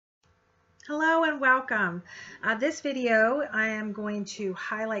Hello and welcome. This video, I am going to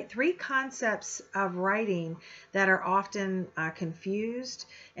highlight three concepts of writing that are often confused.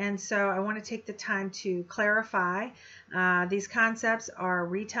 And so I want to take the time to clarify. These concepts are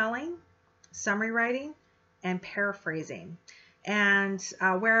retelling, summary writing, and paraphrasing. And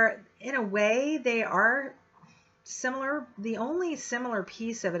where in a way they are similar, the only similar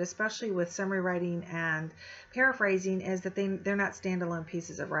piece of it, especially with summary writing and paraphrasing, is that they're not standalone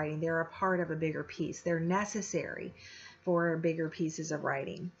pieces of writing. They're a part of a bigger piece. They're necessary for bigger pieces of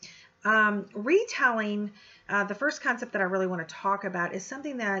writing. Retelling, the first concept that I really want to talk about is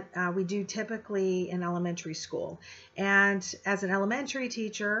something that we do typically in elementary school. And as an elementary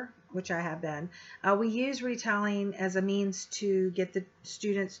teacher, which I have been, we use retelling as a means to get the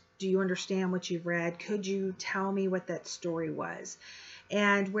students, do you understand what you've read? Could you tell me what that story was?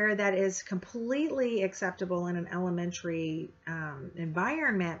 And where that is completely acceptable in an elementary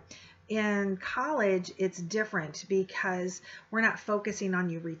environment, in college, it's different because we're not focusing on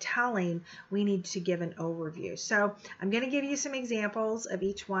you retelling. We need to give an overview. So I'm going to give you some examples of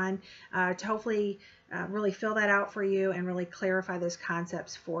each one to hopefully really fill that out for you and really clarify those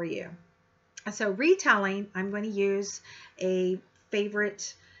concepts for you. So retelling, I'm going to use a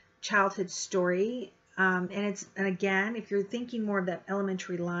favorite childhood story. And again, if you're thinking more of that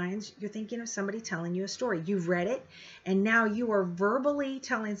elementary lines, you're thinking of somebody telling you a story. You've read it, and now you are verbally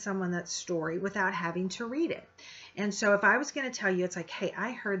telling someone that story without having to read it. And so if I was going to tell you, it's like, hey,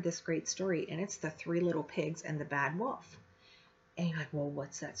 I heard this great story, and it's the Three Little Pigs and the Bad Wolf. And you're like, well,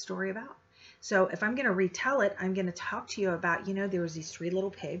 what's that story about? So if I'm going to retell it, I'm going to talk to you about, there was these three little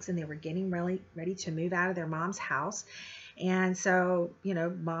pigs, and they were getting ready to move out of their mom's house. And so,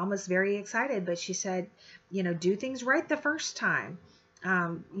 mom was very excited, but she said, do things right the first time.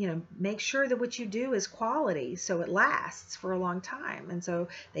 Make sure that what you do is quality so it lasts for a long time. And so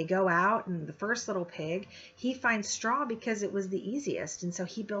they go out, and the first little pig, he finds straw because it was the easiest. And so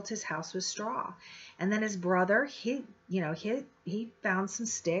he built his house with straw. And then his brother, he found some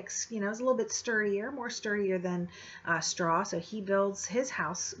sticks, it's a little bit more sturdier than straw. So he builds his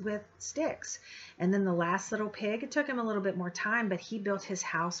house with sticks. And then the last little pig, it took him a little bit more time, but he built his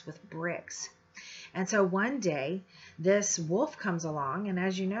house with bricks. And so one day, this wolf comes along, and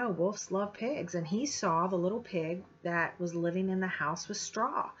as you know, wolves love pigs, and he saw the little pig that was living in the house with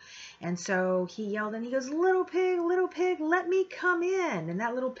straw. And so he yelled, and he goes, little pig, let me come in. And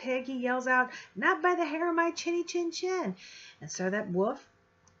that little pig, he yells out, not by the hair of my chinny chin chin. And so that wolf,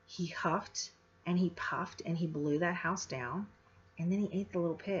 he huffed, and he puffed, and he blew that house down, and then he ate the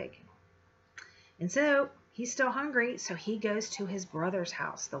little pig. And so he's still hungry, so he goes to his brother's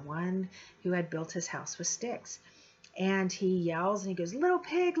house, the one who had built his house with sticks. And he yells, and he goes, little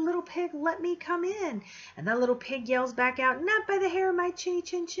pig, let me come in. And that little pig yells back out, not by the hair of my chinny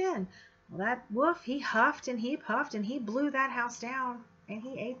chin chin. Well, that wolf, he huffed and he puffed, and he blew that house down, and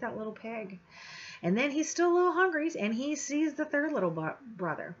he ate that little pig. And then he's still a little hungry, and he sees the third little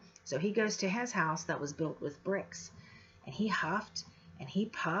brother. So he goes to his house that was built with bricks. And he huffed, and he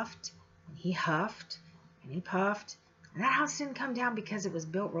puffed, and he huffed, and he puffed, and that house didn't come down because it was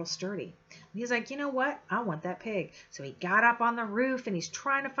built real sturdy. And he's like, you know what? I want that pig. So he got up on the roof, and he's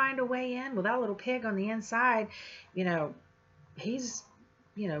trying to find a way in. Well, that little pig on the inside, he's,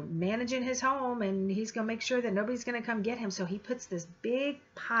 managing his home, and he's going to make sure that nobody's going to come get him. So he puts this big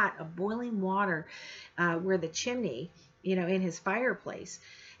pot of boiling water where the chimney, in his fireplace.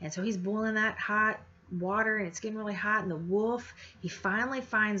 And so he's boiling that hot water, and it's getting really hot, and the wolf, he finally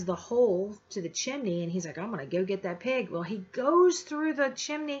finds the hole to the chimney, and he's like, I'm gonna go get that pig. Well, he goes through the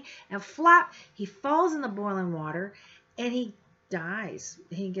chimney, and flop, he falls in the boiling water, and he dies.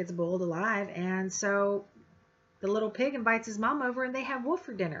 He gets boiled alive. And so the little pig invites his mom over, and they have wolf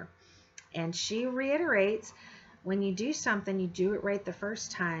for dinner. And she reiterates, when you do something, you do it right the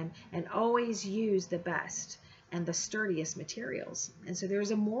first time, and always use the best and the sturdiest materials. And so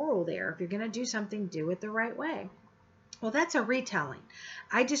there's a moral there. If you're going to do something, do it the right way. Well, that's a retelling.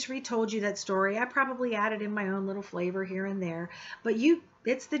 I just retold you that story. I probably added in my own little flavor here and there, but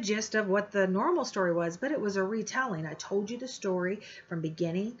it's the gist of what the normal story was, but it was a retelling. I told you the story from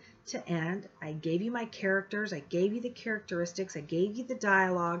beginning to end. I gave you my characters. I gave you the characteristics. I gave you the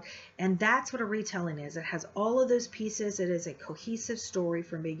dialogue, and that's what a retelling is. It has all of those pieces. It is a cohesive story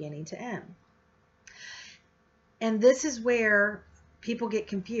from beginning to end. And this is where people get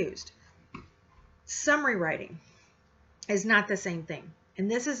confused. Summary writing is not the same thing.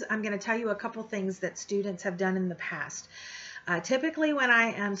 And I'm going to tell you a couple things that students have done in the past. Typically when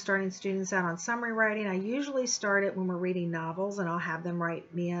I am starting students out on summary writing, I usually start it when we're reading novels, and I'll have them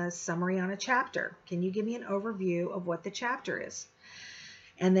write me a summary on a chapter. Can you give me an overview of what the chapter is?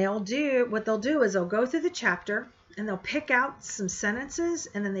 And what they'll do is they'll go through the chapter and they'll pick out some sentences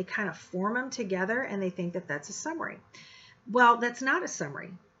and then they kind of form them together and they think that that's a summary. Well, that's not a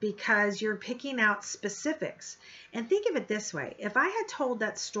summary because you're picking out specifics. And think of it this way. If I had told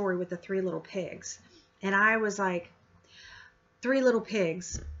that story with the 3 little pigs and I was like, 3 little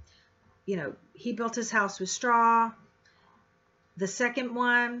pigs, you know, he built his house with straw. The second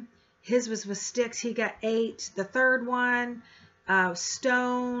one, his was with sticks. He got 8. The third one,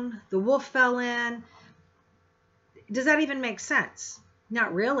 stone. The wolf fell in. Does that even make sense?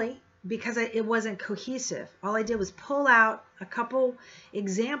 Not really, because it wasn't cohesive. All I did was pull out a couple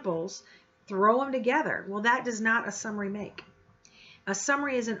examples, throw them together. Well, that does not a summary make. A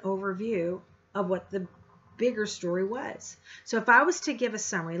summary is an overview of what the bigger story was. So if I was to give a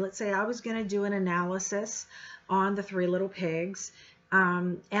summary, let's say I was going to do an analysis on the 3 little pigs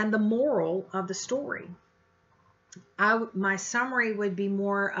and the moral of the story. My summary would be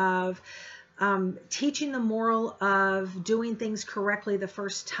more of teaching the moral of doing things correctly the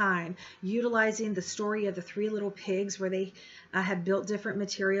first time, utilizing the story of the 3 little pigs where they had built different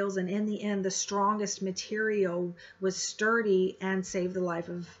materials, and in the end the strongest material was sturdy and saved the life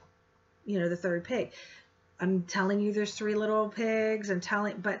of, you know, the 3rd pig. I'm telling you there's 3 little pigs,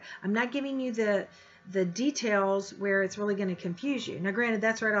 but I'm not giving you the details where it's really going to confuse you. Now, granted,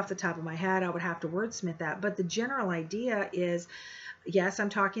 that's right off the top of my head. I would have to wordsmith that, but the general idea is, yes, I'm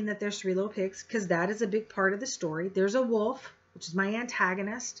talking that there's 3 little pigs because that is a big part of the story. There's a wolf, which is my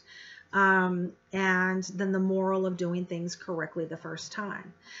antagonist, and then the moral of doing things correctly the first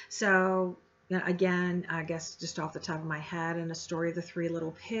time. So, you know, again, I guess just off the top of my head, in a story of the 3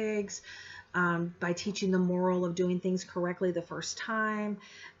 little pigs, by teaching the moral of doing things correctly the first time.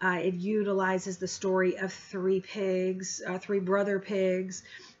 It utilizes the story of 3 pigs, 3 brother pigs,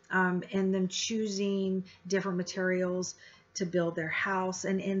 and them choosing different materials to build their house.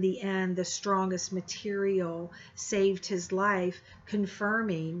 And in the end, the strongest material saved his life,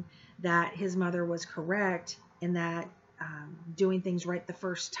 confirming that his mother was correct in that doing things right the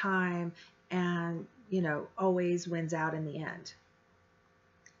first time and, you know, always wins out in the end.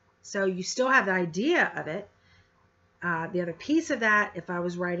 So you still have the idea of it. The other piece of that, if I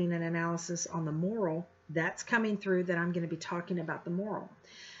was writing an analysis on the moral, that's coming through that I'm going to be talking about the moral.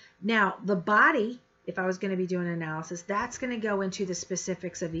 Now, the body, if I was going to be doing an analysis, that's going to go into the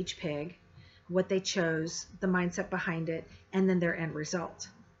specifics of each pig, what they chose, the mindset behind it, and then their end result.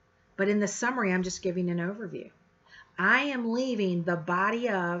 But in the summary, I'm just giving an overview. I am leaving the body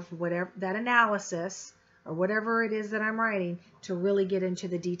of whatever that analysis or whatever it is that I'm writing to really get into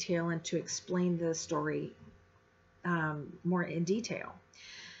the detail and to explain the story more in detail.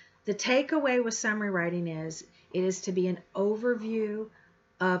 The takeaway with summary writing is it is to be an overview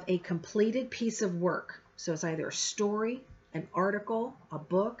of a completed piece of work. So it's either a story, an article, a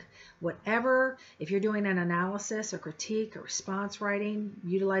book, whatever. If you're doing an analysis, a critique, a response writing,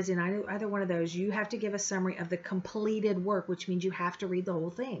 utilizing either one of those, you have to give a summary of the completed work, which means you have to read the whole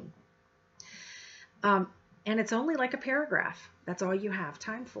thing. And it's only like a paragraph. That's all you have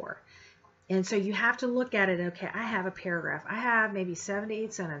time for. And so you have to look at it. Okay, I have a paragraph. I have maybe 7 to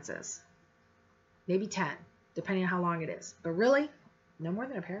 8 sentences, maybe 10, depending on how long it is. But really, no more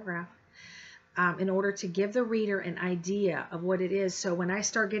than a paragraph. In order to give the reader an idea of what it is. So when I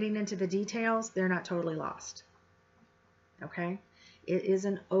start getting into the details, they're not totally lost. Okay? It is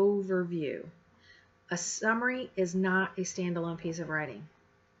an overview. A summary is not a standalone piece of writing.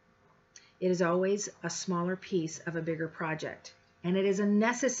 It is always a smaller piece of a bigger project. And it is a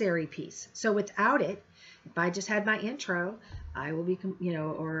necessary piece. So without it, if I just had my intro, I will be, you know,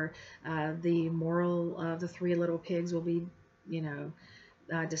 or the moral of the 3 little pigs will be, you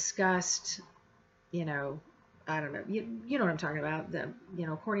know, discussed, you know, I don't know, you know what I'm talking about. You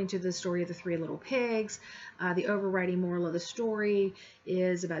know, according to the story of the 3 little pigs, the overriding moral of the story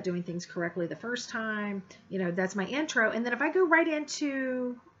is about doing things correctly the first time. You know, that's my intro. And then if I go right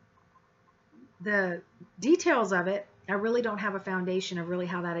into the details of it, I really don't have a foundation of really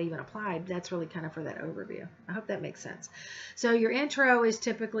how that even applied. That's really kind of for that overview. I hope that makes sense. So your intro is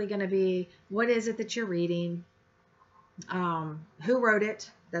typically going to be, what is it that you're reading? Who wrote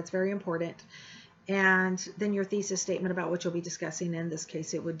it? That's very important. And then your thesis statement about what you'll be discussing. In this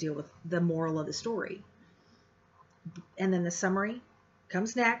case, it would deal with the moral of the story. And then the summary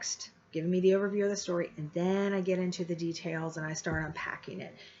comes next, giving me the overview of the story. And then I get into the details and I start unpacking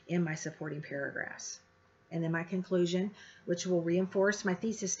it in my supporting paragraphs. And then my conclusion, which will reinforce my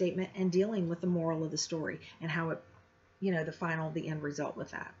thesis statement and dealing with the moral of the story and how it, you know, the end result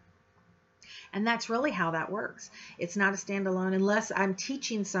with that. And that's really how that works. It's not a standalone unless I'm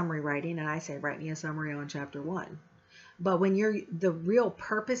teaching summary writing and I say, write me a summary on chapter 1. But when the real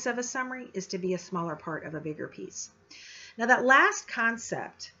purpose of a summary is to be a smaller part of a bigger piece. Now that last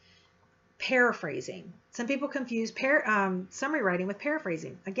concept, paraphrasing. Some people confuse summary writing with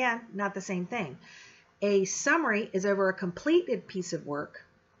paraphrasing. Again, not the same thing. A summary is over a completed piece of work,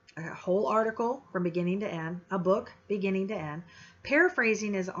 a whole article from beginning to end, a book beginning to end.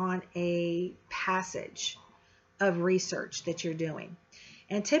 Paraphrasing is on a passage of research that you're doing.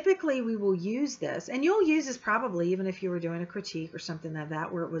 And typically we will use this, and you'll use this probably even if you were doing a critique or something like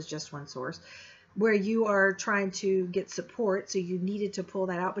that where it was just one source, where you are trying to get support, so you needed to pull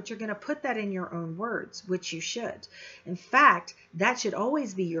that out, but you're going to put that in your own words, which you should. In fact, that should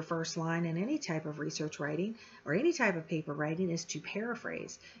always be your first line in any type of research writing or any type of paper writing, is to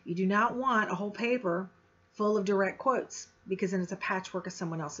paraphrase. You do not want a whole paper full of direct quotes, because then it's a patchwork of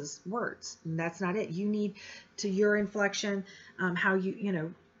someone else's words, and that's not it. You need to your inflection, how you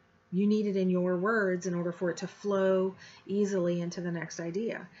need it in your words in order for it to flow easily into the next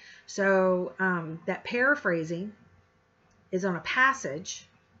idea. So that paraphrasing is on a passage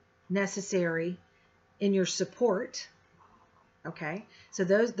necessary in your support. Okay, so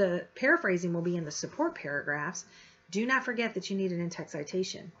the paraphrasing will be in the support paragraphs. Do not forget that you need an in-text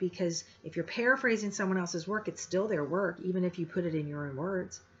citation, because if you're paraphrasing someone else's work, it's still their work, even if you put it in your own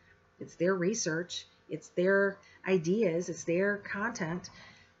words. It's their research, it's their ideas, it's their content.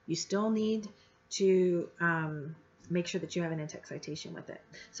 You still need to make sure that you have an in-text citation with it.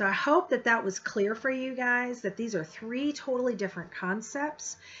 So I hope that that was clear for you guys, that these are three totally different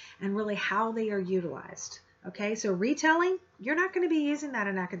concepts and really how they are utilized. Okay, so retelling, you're not going to be using that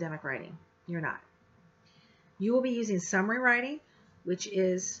in academic writing. You're not. You will be using summary writing, which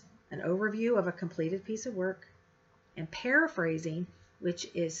is an overview of a completed piece of work, and paraphrasing, which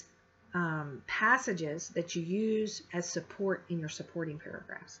is passages that you use as support in your supporting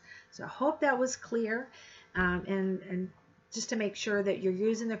paragraphs. So I hope that was clear, and just to make sure that you're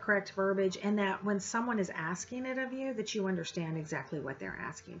using the correct verbiage, and that when someone is asking it of you, that you understand exactly what they're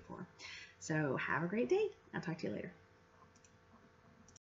asking for. So have a great day. I'll talk to you later.